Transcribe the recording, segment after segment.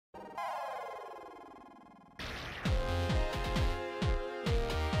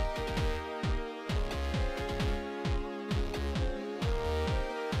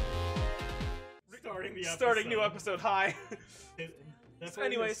the Starting new episode high. Definitely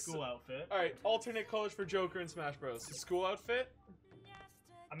anyways, the school outfit. All right, alternate colors for Joker and Smash Bros. The school outfit.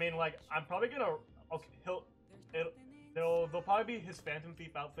 I mean, like, I'm probably gonna. Okay, they'll probably be his Phantom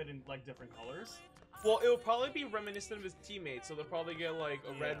Thief outfit in like different colors. Well, it'll probably be reminiscent of his teammates, so they'll probably get like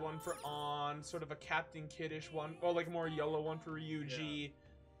a red Yeah. one for On, sort of a Captain Kiddish one, or like a more yellow one for Ryuji.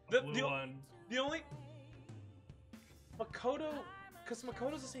 A blue one. The only Makoto, because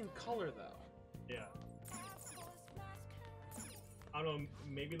Makoto's the same color though. Yeah. I don't know.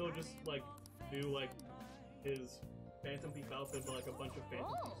 Maybe they'll just like do like his Phantom Thief outfit, but like a bunch of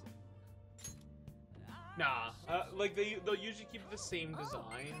Phantom Thieves. Nah, like they'll usually keep the same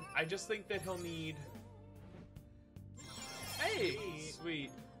design. I just think that he'll need. Hey,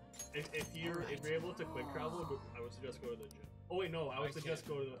 sweet. If you're able to quick travel, I would suggest go to the gym. Oh wait, no, I would suggest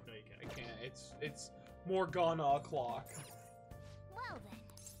go to the. No, you I can't. can't. It's Morgana o'clock. Well then.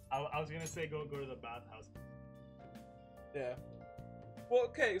 I was gonna say go to the bathhouse. Yeah. Well,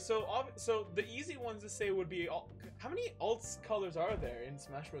 okay, so the easy ones to say would be how many alts colors are there in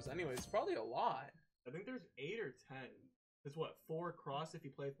Smash Bros. Anyways, it's probably a lot. I think there's 8 or 10. It's what 4 across if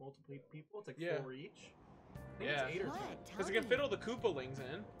you play with multiple people. It's like Yeah. 4 each. I think Yeah. it's 8 or 10. What? Because it can fit all the Koopalings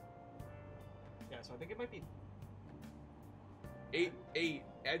in. Yeah, so I think it might be. Eight.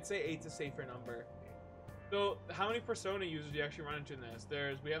 I'd say 8's a safer number. So, how many Persona users do you actually run into in this?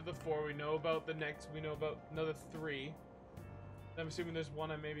 We have the 4. We know about the next. We know about another 3. I'm assuming there's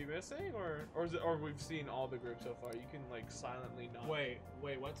one I may be missing, or we've seen all the groups so far. You can like silently not. Wait,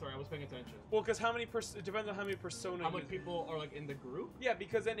 what? Sorry, I was paying attention. Well, because how many it depends on how many Persona. How many people are like in the group? Yeah,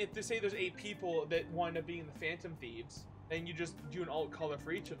 because then if they say there's 8 people that wind up being the Phantom Thieves, then you just do an alt color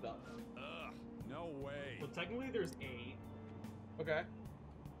for each of them. Ugh, no way. Well, technically there's 8. Okay.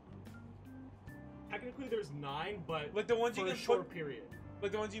 Technically there's 9, but Like the ones for you a can short put, period.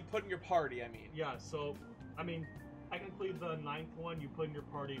 like the ones you put in your party. I mean. Yeah, so I mean, technically the 9th one you put in your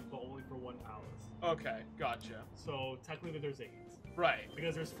party, but only for 1 palace. Okay, gotcha. So technically there's 8 Right.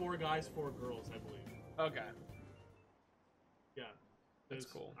 because there's 4 guys, 4 girls, I believe. Okay. Yeah, That's there's-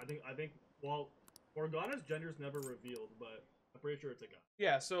 cool. I think well, Morgana's gender's never revealed, but I'm pretty sure it's a guy.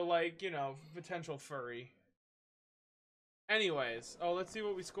 Yeah. So like potential furry. Anyways, let's see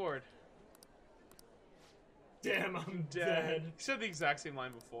what we scored. Damn, I'm dead. You said the exact same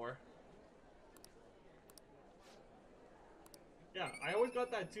line before. Yeah, I always got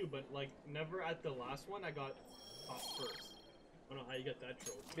that too, but like never at the last one I got top first. I don't know how you get that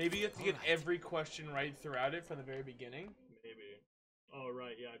trophy. Maybe you have to get every question right throughout it from the very beginning. Maybe. Oh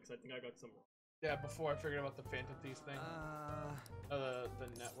right, yeah, because I think I got some wrong. Yeah, before I figured out the Phantom Thieves thing. The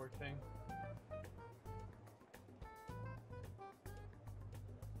network thing.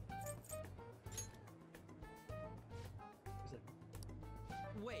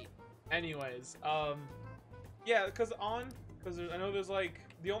 Wait. Anyways, yeah, because I know there's like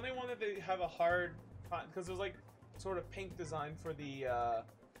the only one that they have a hard because there's like sort of pink design for the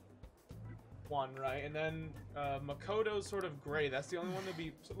one, right? And then Makoto's sort of gray. That's the only one to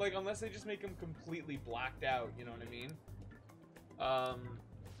be like, unless they just make him completely blacked out. You know what I mean?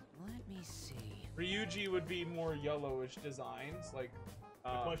 Let me see. Ryuji would be more yellowish designs, like. The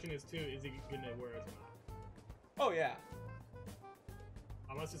question is too, is he gonna wear his mask? Oh yeah.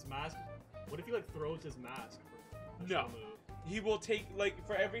 Unless his mask. What if he like throws his mask? For a No. show move? He will take, like,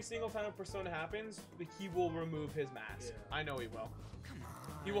 for every single time a Persona happens, he will remove his mask. Yeah. I know he will. Come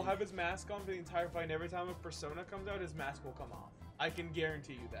on. He will have his mask on for the entire fight, and every time a Persona comes out, his mask will come off. I can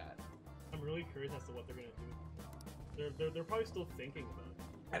guarantee you that. I'm really curious as to what they're gonna do. They're probably still thinking about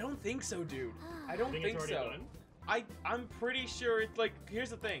it. I don't think so, dude. I don't Think think it's so. already done? I'm pretty sure it's like, here's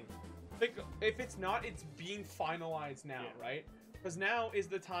the thing. Like, if it's not, it's being finalized now, Yeah. right? Because now is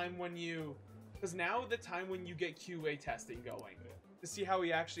the time when you, get QA testing going Yeah. to see how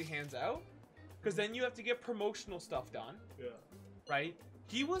he actually hands out. Because then you have to get promotional stuff done. Yeah. Right?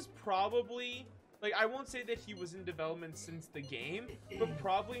 He was probably, like, I won't say that he was in development since the game, but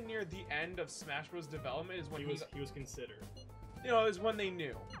probably near the end of Smash Bros. Development is when He was considered. is when they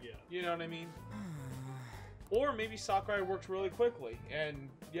knew. Yeah. You know what I mean? Or maybe Sakurai works really quickly, and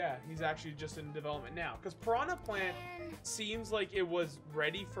yeah, he's actually just in development now. Because Piranha Plant seems like it was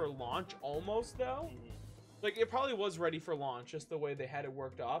ready for launch almost, though. Like, it probably was ready for launch, just the way they had it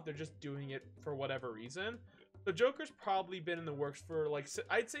worked off. They're just doing it for whatever reason. The Joker's probably been in the works for, like,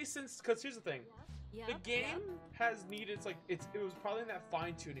 I'd say since, because here's the thing. The game has needed, it was probably in that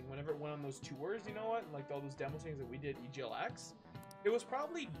fine-tuning whenever it went on those tours, you know what? Like, all those demo things that we did, EGLX. It was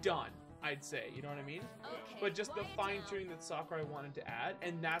probably done, I'd say, you know what I mean? Okay, But just the quiet fine-tuning that Sakurai wanted to add,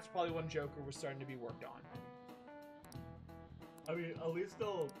 and that's probably when Joker was starting to be worked on. I mean, at least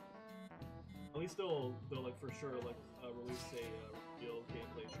they'll. At least they'll like for sure like release a real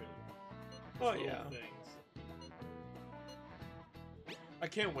gameplay trailer. Oh Little yeah. Things. I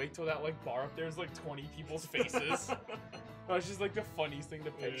can't wait till that like bar up there's like 20 people's faces. That's just like the funniest thing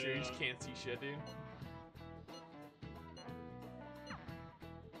to picture. You just Yeah. can't see shit, dude.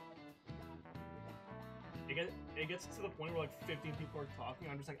 It gets to the point where like 15 people are talking.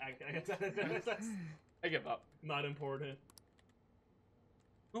 I'm just like, that's I give up. not important.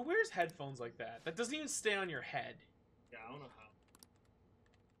 Who wears headphones like that? That doesn't even stay on your head. Yeah, I don't know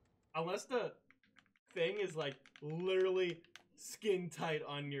how. Unless the thing is like literally skin tight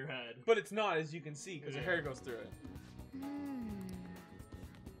on your head. But it's not, as you can see, because your Yeah. hair goes through it.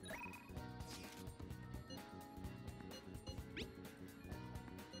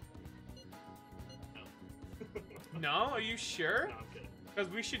 No? Are you sure? No, I'm kidding.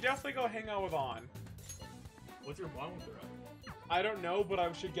 Because we should definitely go hang out with On. What's your bottom with the rep? I don't know, but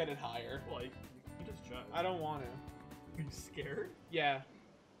I should get it higher. Well, you just check. I don't want to. Are you scared? Yeah.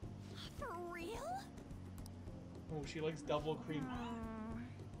 For real? Oh, she likes double cream.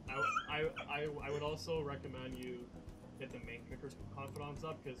 I would also recommend you get the main character's confidants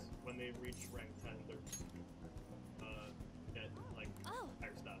up because when they reach rank 10, they're get like Oh,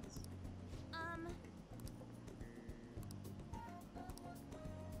 higher stats.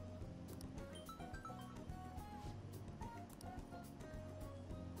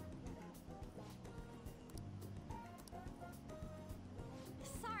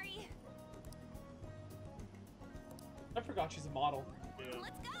 sorry. I forgot she's a model. Yeah.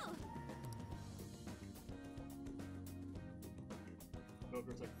 Let's go.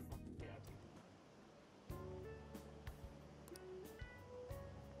 Joker's like, yeah.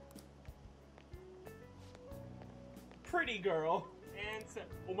 Pretty girl. And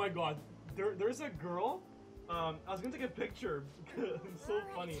oh my god, there's a girl. I was gonna take a picture. It's so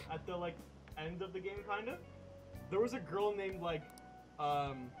funny. At the like end of the game, kind of. There was a girl named like,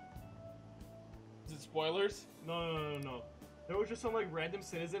 Is it spoilers? no. There was just some like random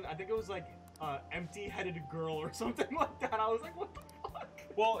citizen. I think it was like empty-headed girl or something like that. I was like, what the fuck?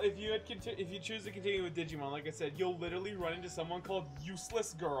 Well, if you choose to continue with Digimon, like I said, you'll literally run into someone called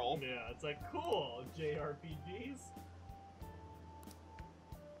Useless Girl. Yeah, it's like cool JRPGs.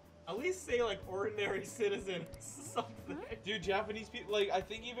 At least say like ordinary citizen something. Dude, Japanese people, like, I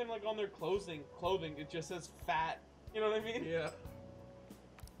think even like on their clothing, it just says fat. You know what I mean? Yeah.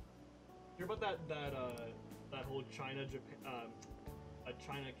 Hear about that whole China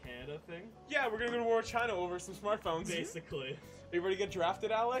Canada thing? Yeah, we're gonna go to war with China over some smartphones. Basically. Are you ready to get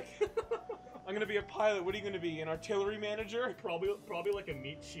drafted, Alec? I'm gonna be a pilot. What are you gonna be? An artillery manager? Probably like a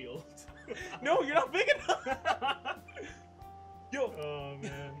meat shield. No, you're not big enough. Yo, Oh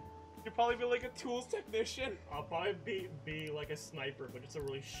man. you'll probably be like a tools technician. I'll probably be like a sniper, but just a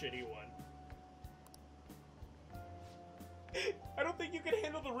really shitty one. I don't think you can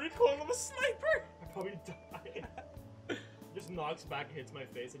handle the recoil of a sniper. I probably die. Just knocks back, hits my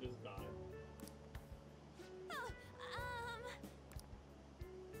face, and just die. Oh,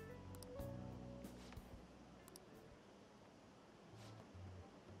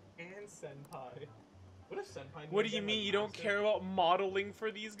 And senpai. What if senpai? What do you mean you don't care about modeling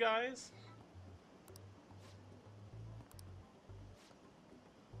for these guys?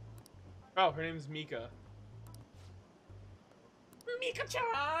 Oh, her name's Mika. Mika-chan!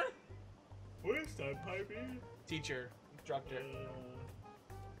 What if senpai be? Teacher, instructor.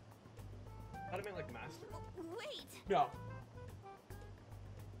 How do I mean like master? wait. No.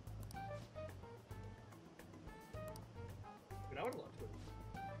 Dude, I would love to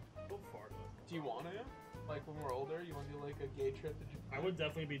go far though. Do you want to? Like when we're older, you want to do like a gay trip to Japan? I would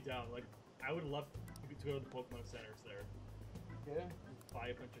definitely be down. Like, I would love to go to the Pokemon centers there. Yeah. Buy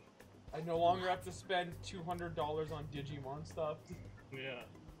a bunch of. I no longer have to spend $200 on Digimon stuff. Yeah.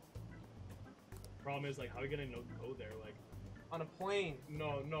 Problem is, like, how are we gonna go there? Like, On a plane.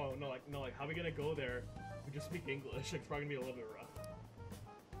 no, like, how are we gonna go there? We just speak English. It's probably gonna be a little bit rough.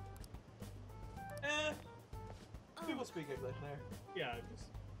 People speak English there. Yeah,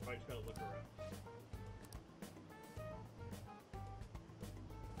 probably just gotta look around.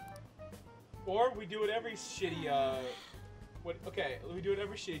 Or we do what every shitty, okay, we do what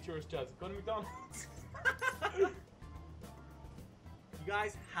every shitty tourist does. Go to McDonald's. You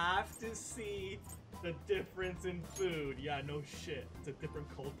guys have to see the difference in food. Yeah, no shit. It's a different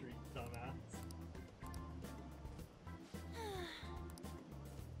culture, you dumbass.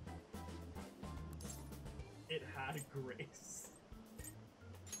 It had grace.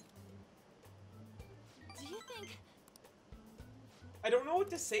 Do you think? I don't know what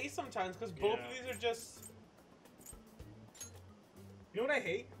to say sometimes because both of Yeah. these are just. You know what I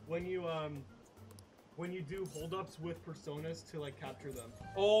hate? When you when you do holdups with personas to like capture them.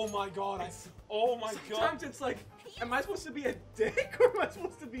 Oh my god! Oh my god! Sometimes it's like, am I supposed to be a dick or am I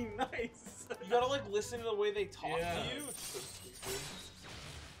supposed to be nice? You gotta like listen to the way they talk Yeah. to you. It's so stupid.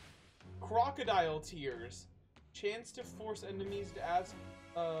 Crocodile tears. Chance to force enemies to ask.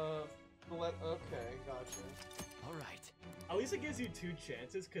 Okay, gotcha. All right. At least it gives you 2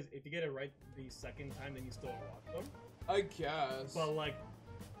 chances, because if you get it right the second time, then you still unlock them. I guess. But like,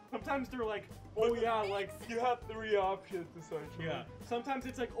 sometimes they're like, oh yeah, like you have 3 options essentially. yeah. Sometimes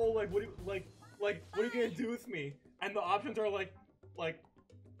it's like, oh like what do you, like what are you gonna do with me? And the options are like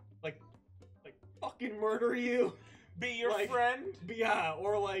fucking murder you. Be your Like, friend. Yeah,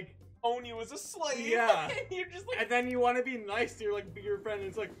 or like, Own you as a slave. Yeah. You're just like. and then you want to be nice to like be your friend, and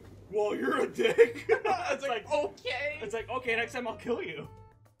it's like, well, you're a dick. It's like okay. It's like, okay, next time I'll kill you.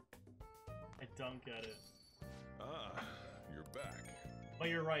 I don't get it. Ah, you're back. But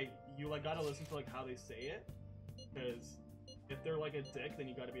you're right. You like gotta listen to like how they say it, because if they're like a dick, then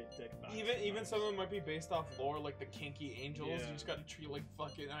you gotta be a dick back. Even some of them might be based off lore, like the kinky angels. Yeah. You just gotta treat like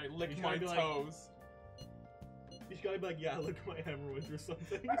fucking. I lick You my gotta be like- toes. You just gotta be like, yeah, look at my hemorrhoids or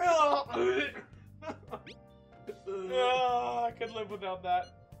something. I could live without that.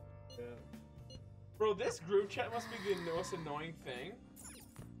 Yeah. Bro, this group chat must be the most annoying thing.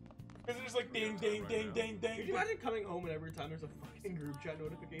 Because it's just like ding, ding, ding, ding, ding. Could you imagine coming home and every time there's a fucking group chat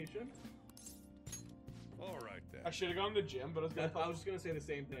notification? All right then. I should have gone to the gym, but I was gonna. I was just gonna say the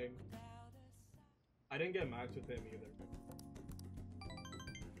same thing. I didn't get matched with him either.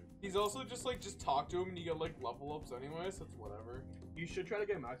 He's also just talk to him and you get like level ups anyway, so it's whatever. You should try to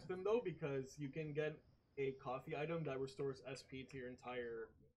get matched with him though, because you can get a coffee item that restores SP to your entire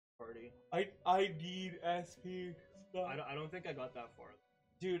party. I need SP stuff. I don't think I got that far.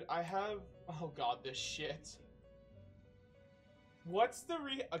 Dude, I have. Oh god, this shit. What's the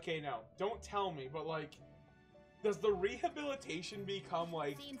Okay, no, don't tell me, but like, does the rehabilitation become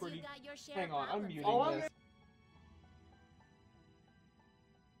like Seems pretty? you got your share Hang of on, I'm problems. muting All I'm this.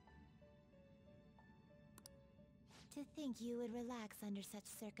 To think you would relax under such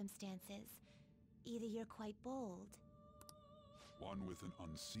circumstances. Either you're quite bold. One with an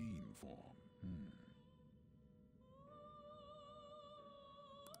unseen form.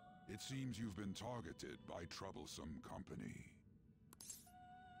 It seems you've been targeted by troublesome company.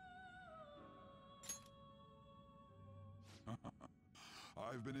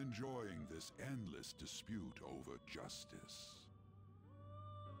 I've been enjoying this endless dispute over justice.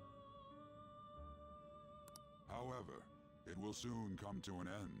 However, it will soon come to an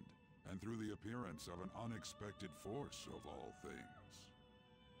end, and through the appearance of an unexpected force of all things.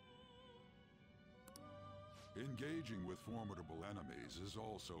 Engaging with formidable enemies is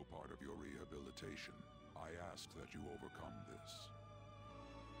also part of your rehabilitation. I ask that you overcome this.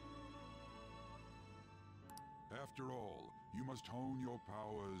 After all, you must hone your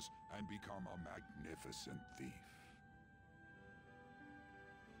powers and become a magnificent thief.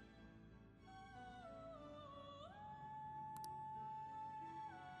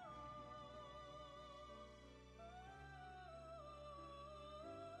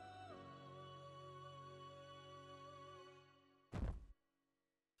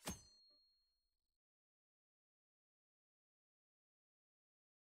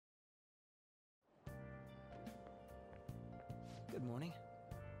 Good morning.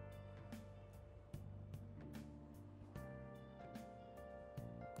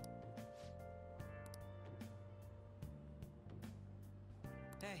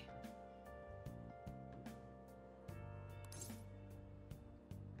 Hey.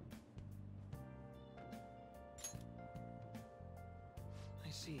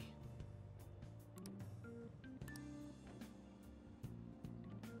 I see.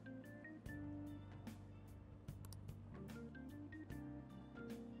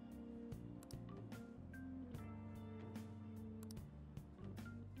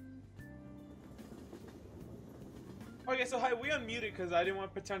 Okay, so hi, we unmuted because I didn't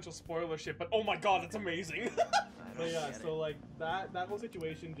want potential spoiler shit, but oh my god, that's amazing. I But don't yeah, get so like that whole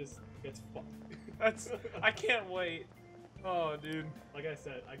situation just gets fucked. I can't wait. Oh, dude. Like I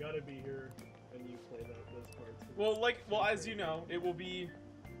said, I gotta be here when you play those parts. Well, as you know, it will be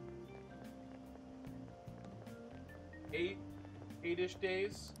 8-ish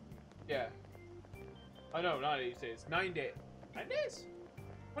days. Yeah. Oh no, not 8 days. 9 days. 9 days.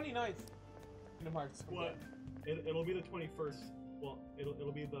 29th. Kingdom Hearts. What? It'll be the 21st. Well,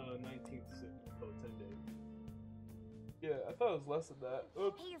 it'll be the 19th soon. So 10 days. Yeah, I thought it was less than that.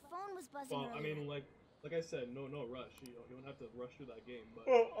 Oops. Hey, your phone was buzzing Well, I earlier. mean, like I said, no rush. You don't have to rush through that game. But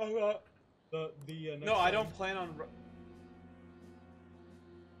Oh, I'm not. the next No, I time- don't plan on.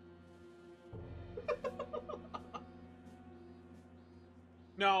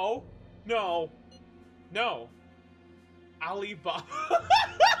 No. No. No. Alibaba.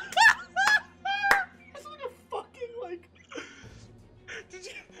 It's like a fucking like. Did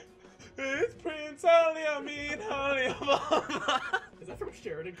you? It's Prince Ali Amin Alibaba. Is that from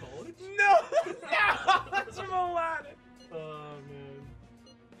Sheridan College? No. No. That's from Aladdin. Oh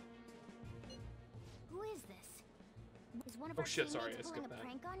man. Who is this? Is one of Oh, our shit, sorry, I teammates pulling skipped a that.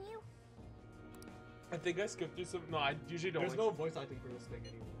 prank on you? I think I skipped through some. No, I usually don't. There's no voice acting for this thing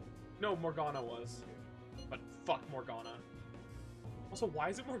anymore. No, Morgana was. But fuck Morgana. Also, why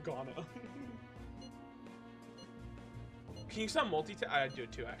is it Morgana? Can you stop I do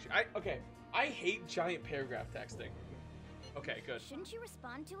it too, actually. Okay. I hate giant paragraph texting. Okay, good. Shouldn't you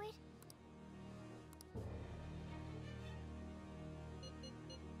respond to it?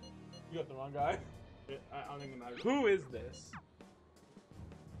 You got the wrong guy. I don't think it matters. Who is this?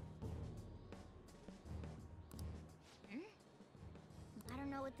 I don't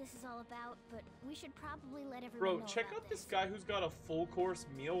know what this is all about, but we should probably let everyone Bro, know check about out this guy who's got a full course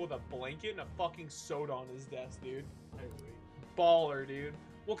meal with a blanket and a fucking soda on his desk, dude. I wait. Baller, dude.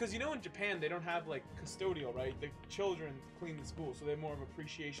 Well, because you know in Japan, they don't have, like, custodial, right? The children clean the school, so they have more of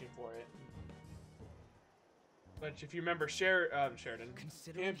appreciation for it. But if you remember Sheridan,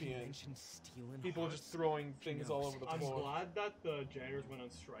 Considering he Champion, mentioned stealing people hearts, just throwing things all over the I'm floor. glad that the janitors went on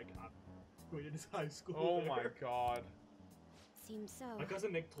strike after we did his high school. Oh there. my god. Seems so. My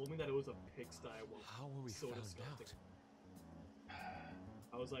cousin Nick told me that it was a pigsty. Well, how were we so found disgusting. out?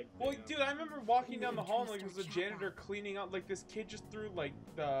 I was like, Well, damn. dude, I remember walking down the Ooh, hall and like there was a Twister janitor Chopper. cleaning out. Like this kid just threw like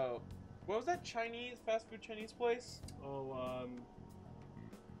the what was that Chinese fast food Chinese place? Oh,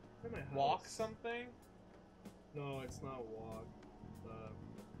 where's my house? Walk something. No, it's not walk.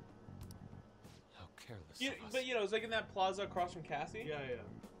 How careless Yeah, of us. but you know, it's like in that plaza across from Cassie. Yeah, yeah.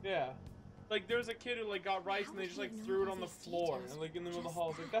 Yeah. Like there was a kid who like got rice How and they would just he like know threw it all on the these floor details and like in the middle of the just hall. I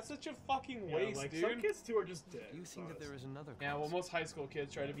was like, that's such a fucking Yeah, waste, like dude. some kids too are just dead. You think that there is another Yeah, well, cause? most high school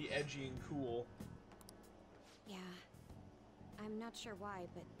kids try to be edgy and cool. Yeah. I'm not sure why,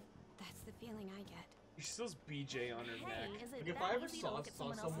 but that's the feeling I get. She still has BJ on her Hey, neck. is it Like if that I ever easy to saw look at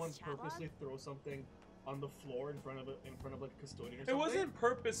someone else's chat log? purposely throw something on the floor in front of like a custodian or It something, wasn't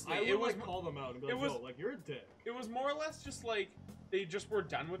purposely. I would It was like call them out and be it like, was- yo, like you're a dick. it was more or less just like they just were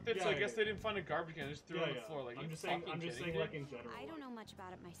done with it. so I Yeah, guess yeah. they didn't find a garbage can and just threw it on the floor. Like I'm you just saying, fucking kidding, like dude? in general. I don't know much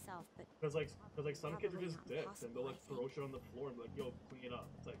about it myself, but Because like some kids are Probably just dicks and they'll like impossible, I throw shit on the floor and be like, yo, clean it up.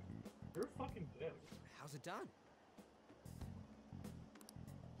 It's like you're a fucking dick. How's it done?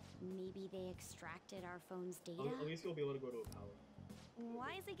 maybe they extracted our phone's data? At least you'll be able to go to a pallet.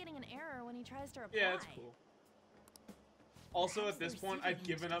 Why is he getting an error when he tries to reply? Yeah, it's cool. Also, Perhaps at this the point, I've receiver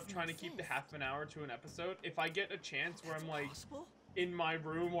given unit up trying to doesn't keep the exist. half an hour to an episode. If I get a chance where That's I'm like possible? in my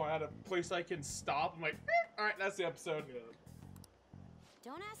room or at a place I can stop, I'm like, all right, that's the episode. Yeah.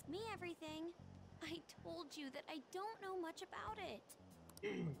 Don't ask me everything. I told you that I don't know much about it.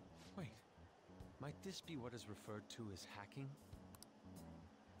 Wait. Might this be what is referred to as hacking?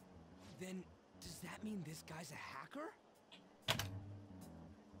 Then, does that mean this guy's a hacker?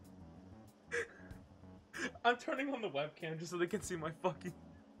 I'm turning on the webcam just so they can see my fucking.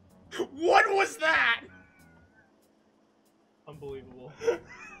 What was that? Unbelievable.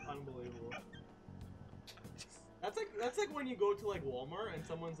 Unbelievable. That's like when you go to like Walmart and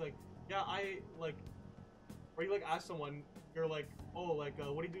someone's like, yeah, I like, or you like ask someone, you're like, oh, like,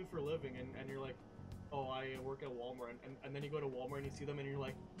 what do you do for a living? And you're like, oh, I work at Walmart. And then you go to Walmart and you see them and you're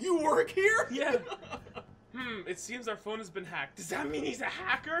like, you work here? Yeah. It seems our phone has been hacked. Does that mean he's a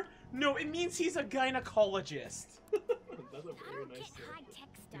hacker? No, it means he's a gynecologist. That's a I very don't nice get term. high-tech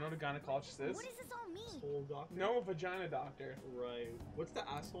stuff. You know what a gynecologist is? What does this all mean? Asshole doctor? No, a vagina doctor. Right. What's the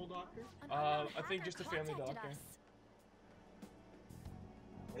asshole doctor? An I unknown think hacker just a family contacted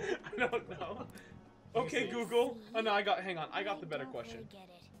doctor. us. I don't know. Okay, Yes, Google. see? Oh no, hang on. I got the better don't question. really get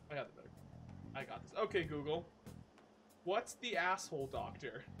it. I got this. Okay, Google. What's the asshole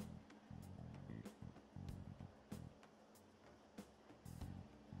doctor?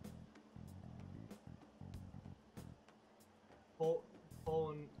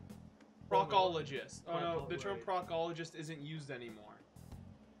 Colon. Proctologist. Oh no, the term Right. proctologist isn't used anymore.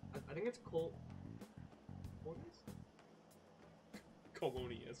 I think it's colonist?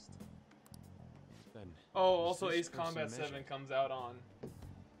 Coloniist. Then, Oh, also this Ace Combat person 7 comes out on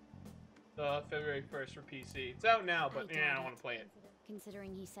February 1st for PC. It's out now, but I yeah, I doubt don't want to play it.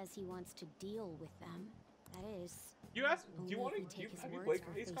 Considering he says he wants to deal with them, that is. You asked, do Only you if want we to? take his Have you words played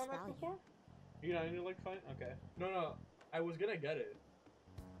for Ace face Combat value. before? You know, you like fight? Okay. No, I was gonna get it.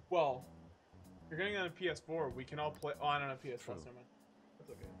 Well, you're getting on a PS4. We can all play. Oh, I don't have PS4. True. Never mind. That's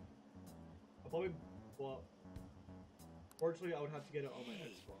okay. Probably, well, fortunately, I would have to get it on my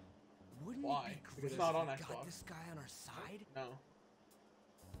Hey. Xbox. Wouldn't Why? it be Because great it's not if on we Xbox. got this guy on our side? No.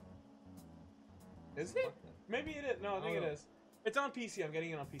 Is it? Fuck that. Maybe it is. No, I think it is. It's on PC. I'm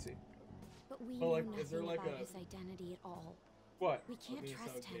getting it on PC. But we But, know like, nothing is there, like, about a- his identity at all. What? We can't Looking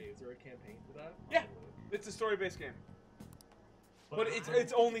trust so gay. him. Is there a campaign for that? Yeah. Probably. It's a story-based game. But it's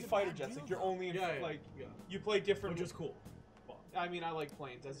I- only It's a fighter bad jets. deal, Like you're though. only in, Yeah, yeah, like yeah. you play different. Which is cool. I mean, I like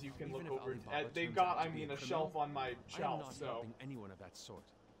planes, as you can Even look if over. Alibaba They've turns got, out I to be a mean, a criminal, shelf on my I am shelf. not So, helping anyone of that sort.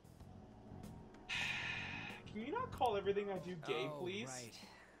 can you not call everything I do gay, Oh, please? right.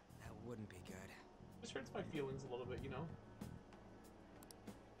 That wouldn't be good. Just hurts my feelings a little bit, you know.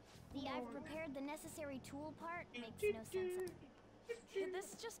 The I've prepared the necessary tool part makes no sense. Could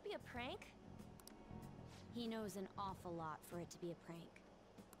this just be a prank? He knows an awful lot for it to be a prank.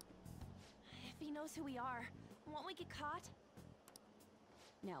 If he knows who we are, won't we get caught?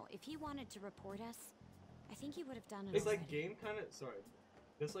 No, if he wanted to report us, I think he would have done it It's like already. game kind of. Sorry,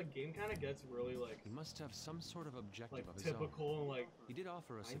 this like game kind of gets really like He must have some sort of objective of his own. typical and like He did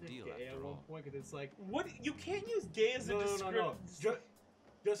offer us a kinda deal gay at after one all. point. 'Cause it's like What? You can't use gay as a no, no, no, descriptor. no.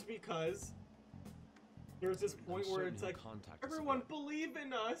 Just because there's this point I'm where certain it's he'll like contact us everyone again. believe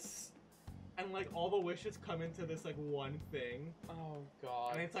in us, and like all the wishes come into this like one thing, Oh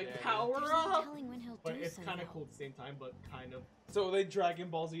God. and it's like Jay. power There's no up. telling when he'll But do it's so, kind of though. cool at the same time, but kind of. So they Dragon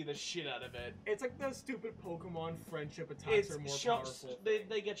Ball Z the shit out of it. It's like the stupid Pokemon friendship attacks It's are more powerful.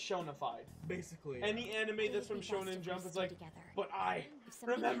 they get shonified. Basically. Yeah. Any anime It that's would from be best Shonen if we Jump is stay like, together. but I If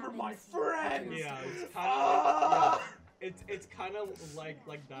something remember my happens, friends. Yeah, it's kind of Ah! it's kind of like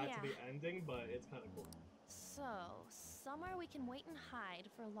that to Yeah. the ending, but it's kind of cool. So, somewhere we can wait and hide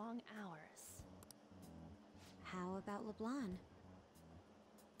for long hours. How about LeBlanc?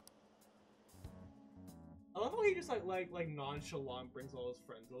 I love how he just like nonchalant brings all his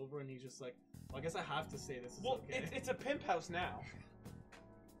friends over, and he's just like, well, I guess I have to say this is Well, okay. it's a pimp house now.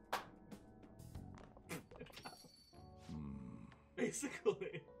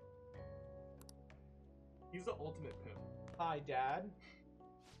 Basically, he's the ultimate pimp. Hi, Dad.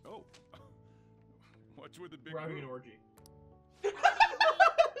 Oh, what's with the big We're having an group? orgy.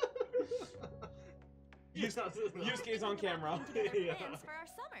 Yusuke's on camera. Together Yeah. plans for our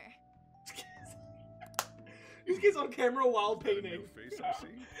summer. Yusuke's on camera while Got a new painting. face I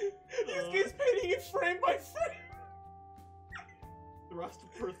see. Yusuke's painting it frame by frame. Thrust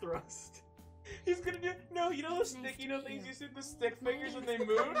per thrust. He's gonna do you know the It's nice sticky to note meet things you. you see with the stick My fingers when name's they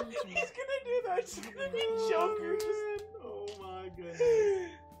move? Yusuke. He's gonna do that. It's gonna be Joker. Just Oh my goodness.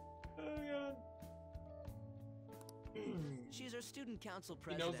 oh god. She's our student council He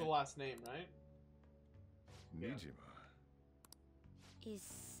president. knows the last name, right? Yeah. Nijima. Is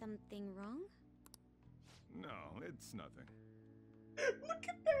something wrong? No, it's nothing. Look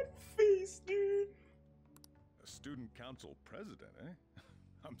at that face, dude. A student council president, eh?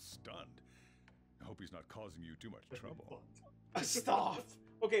 I'm stunned. I hope he's not causing you too much trouble. Stop.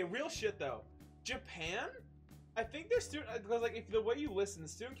 Okay, real shit though. Japan? I think their student because like if the way you listen, the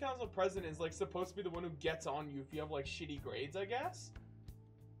student council president is like supposed to be the one who gets on you if you have like shitty grades, I guess.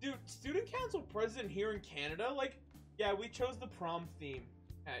 Dude, student council president here in Canada, like, yeah, we chose the prom theme.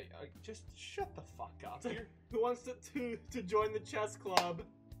 Hey, just shut the fuck up. You're, Who wants to join the chess club?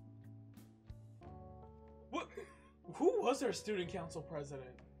 what? Who was our student council president?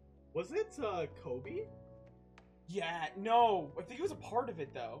 Was it Kobe? Yeah, no, I think it was a part of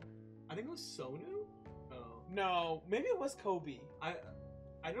it though. I think it was Sonu. Oh. No, maybe it was Kobe.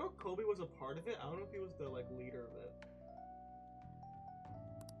 I know Kobe was a part of it. I don't know if he was the like leader of it.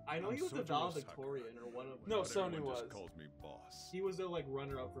 I know I'm he was the Sojiro valedictorian or one of them. No, But Sonu everyone just was. calls me boss. He was the like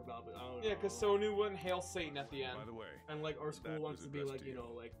runner up for valedictorian. I don't know. Yeah, because Sonu wouldn't hail Satan at the end. By the way, And like our school That wants was to be addressed like to you you. know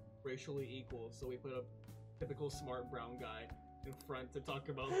like racially equal, so we put a typical smart brown guy in front to talk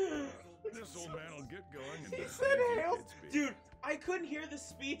about. this old man will get going and He just said leave you hail, kids be. dude. I couldn't hear the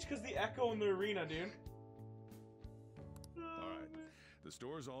speech because the echo in the arena, dude. All right, the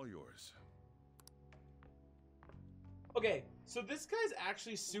store's all yours. Okay, so this guy's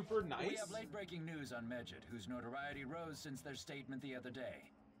actually super nice. We have late-breaking news on Medjed, whose notoriety rose since their statement the other day.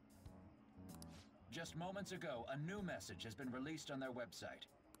 Just moments ago, a new message has been released on their website.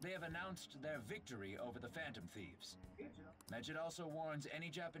 They have announced their victory over the Phantom Thieves. Medjed also warns any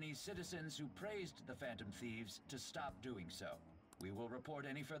Japanese citizens who praised the Phantom Thieves to stop doing so. We will report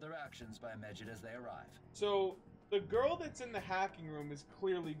any further actions by Medjed as they arrive. So the girl that's in the hacking room is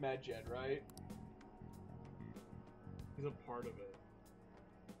clearly Medjed, right? He's a part of it.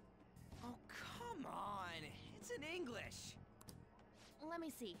 Oh, come on. It's in English. Let me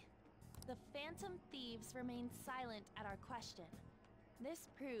see. The Phantom Thieves remained silent at our question. This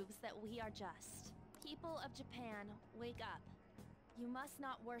proves that we are just. People of Japan, wake up. You must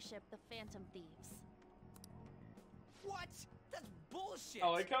not worship the Phantom Thieves. What? That's bullshit! I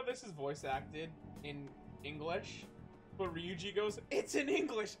like how this is voice acted in English, but Ryuji goes, "It's in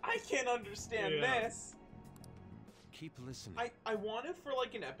English! I can't understand this!" Keep listening. I wanted for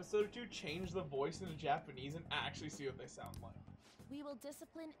like an episode or two, change the voice into Japanese and actually see what they sound like. We will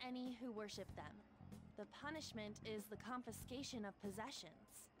discipline any who worship them. The punishment is the confiscation of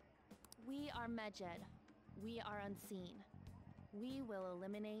possessions. We are Medjed. We are unseen. We will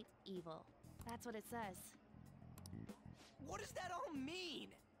eliminate evil. That's what it says. What does that all mean?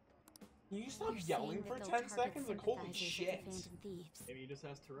 Can you stop You're yelling saying for that 10 they'll target seconds? Like, holy sympathizers of shit. the Phantom Thieves. Maybe he just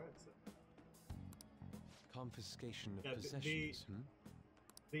has Tourette's. Confiscation of Yeah, possessions,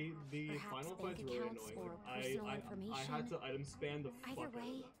 The Perhaps final bank fight's really accounts annoying. or Like, personal I information. had to item span the fuck Either out of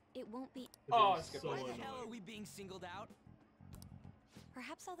way, that. it won't be. Oh, It was skip so it. Why the annoying. hell are we being singled out?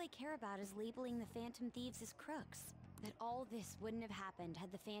 Perhaps all they care about is labeling the Phantom Thieves as crooks. That all this wouldn't have happened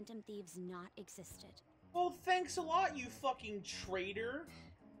had the Phantom Thieves not existed. Well, thanks a lot, you fucking traitor.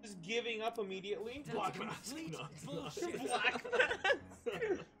 Just giving up immediately. Black Mask. Complete No, it's not. bullshit. Black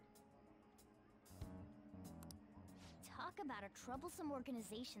Mask. Talk about a troublesome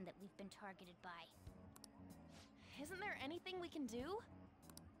organization that we've been targeted by. Isn't there anything we can do?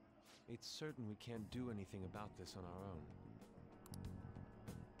 It's certain we can't do anything about this on our own.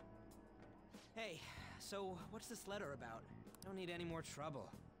 Hey, so what's this letter about? Don't need any more trouble.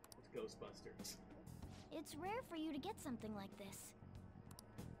 It's Ghostbusters. It's rare for you to get something like this.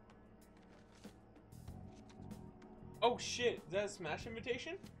 Oh shit, is that a Smash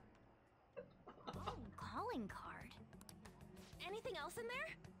invitation? Oh, calling card. Anything else in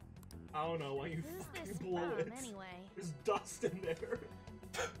there? I don't know why you Who's fucking this blow from, it. anyway? There's dust in there.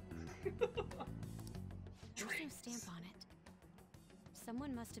 There's no stamp on it.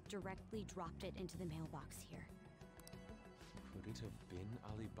 Someone must have directly dropped it into the mailbox here. Could it have been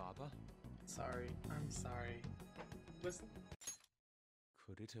Alibaba? Sorry, I'm sorry. Listen.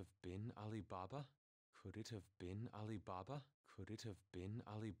 Could it have been Alibaba? Could it have been Alibaba? Could it have been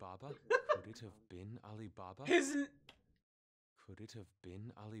Alibaba? Could it have been Alibaba? Could it have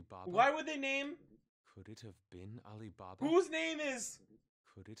been Alibaba? Why would they name? Could it have been Alibaba? Whose name is?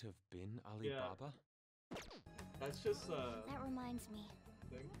 Could it have been Alibaba? That's just That reminds me.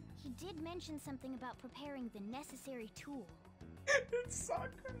 thing. He did mention something about preparing the necessary tool. It's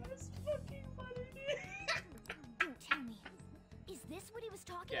Sakura's fucking funny. Don't tell me. Is this what he was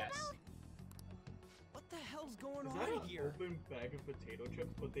talking Yes. about? What the hell's going Is that on an here? open bag of potato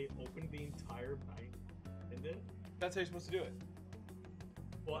chips, but they opened the entire bag in it? That's how you're supposed to do it.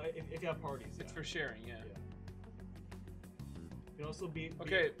 Well, if you have parties, It's yeah. for sharing, yeah. You can also be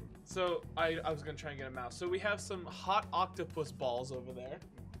Okay, so I was gonna try and get a mouse. So we have some hot octopus balls over there.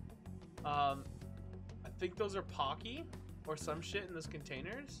 I think those are Pocky or some shit in those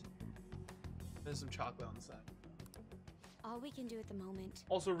containers. There's some chocolate on the side. All we can do at the moment.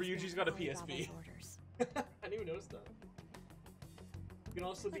 Also, is Ryuji's grant got a Alibaba's PSP. orders. I didn't even notice that. You can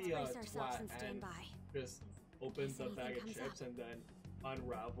also Let's be brace ourselves flat and stand and by. just open case the bag anything of comes chips up. and then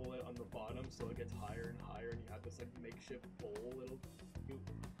unravel it on the bottom so it gets higher and higher, and you have this like makeshift bowl, little cute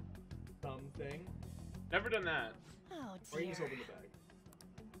thumb thing. Never done that. Oh Or you dear. just open the bag.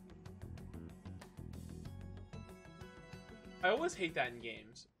 I always hate that in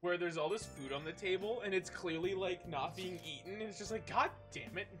games where there's all this food on the table and it's clearly like not being eaten. And it's just like, God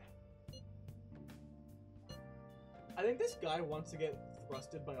damn it. I think this guy wants to get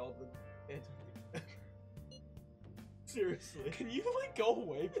thrusted by all the. Seriously. Can you like go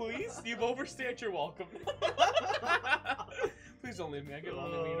away, please? You've overstayed your welcome. Please don't leave me. I get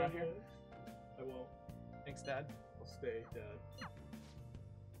lonely when you're not here. I won't. Thanks, Dad. I'll stay, Dad.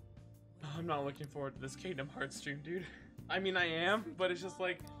 I'm not looking forward to this Kingdom Hearts stream, dude. I mean, I am, but it's just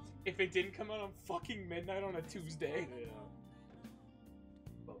like, if it didn't come out on fucking midnight on a Tuesday. Yeah.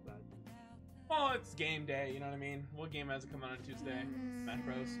 Felt bad. Well, it's game day, you know what I mean? What game has it come out on Tuesday? Smash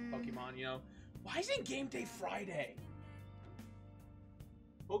Bros, Pokemon, you know? Why isn't game day Friday?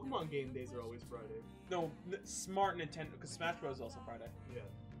 Pokemon game days are always Friday. No, smart Nintendo, because Smash Bros is also Friday. Yeah.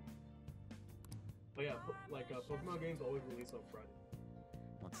 But yeah, Pokemon games always release on Friday.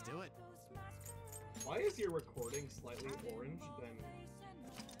 Let's do it. Why is your recording slightly orange then?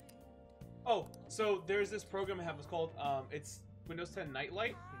 Oh, so there's this program I have, it's called, it's Windows 10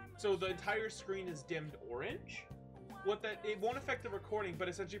 Nightlight. So the entire screen is dimmed orange. It won't affect the recording, but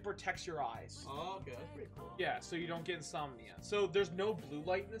essentially protects your eyes. Oh, okay, that's pretty cool. Yeah, so you don't get insomnia. So there's no blue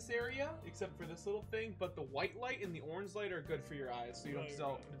light in this area, except for this little thing, but the white light and the orange light are good for your eyes, so you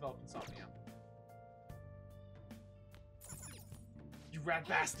don't develop insomnia. You rat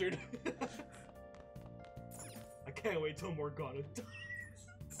bastard. I can't wait till Morgana dies.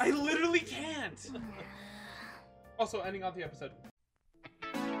 I literally can't. Also, ending off the episode.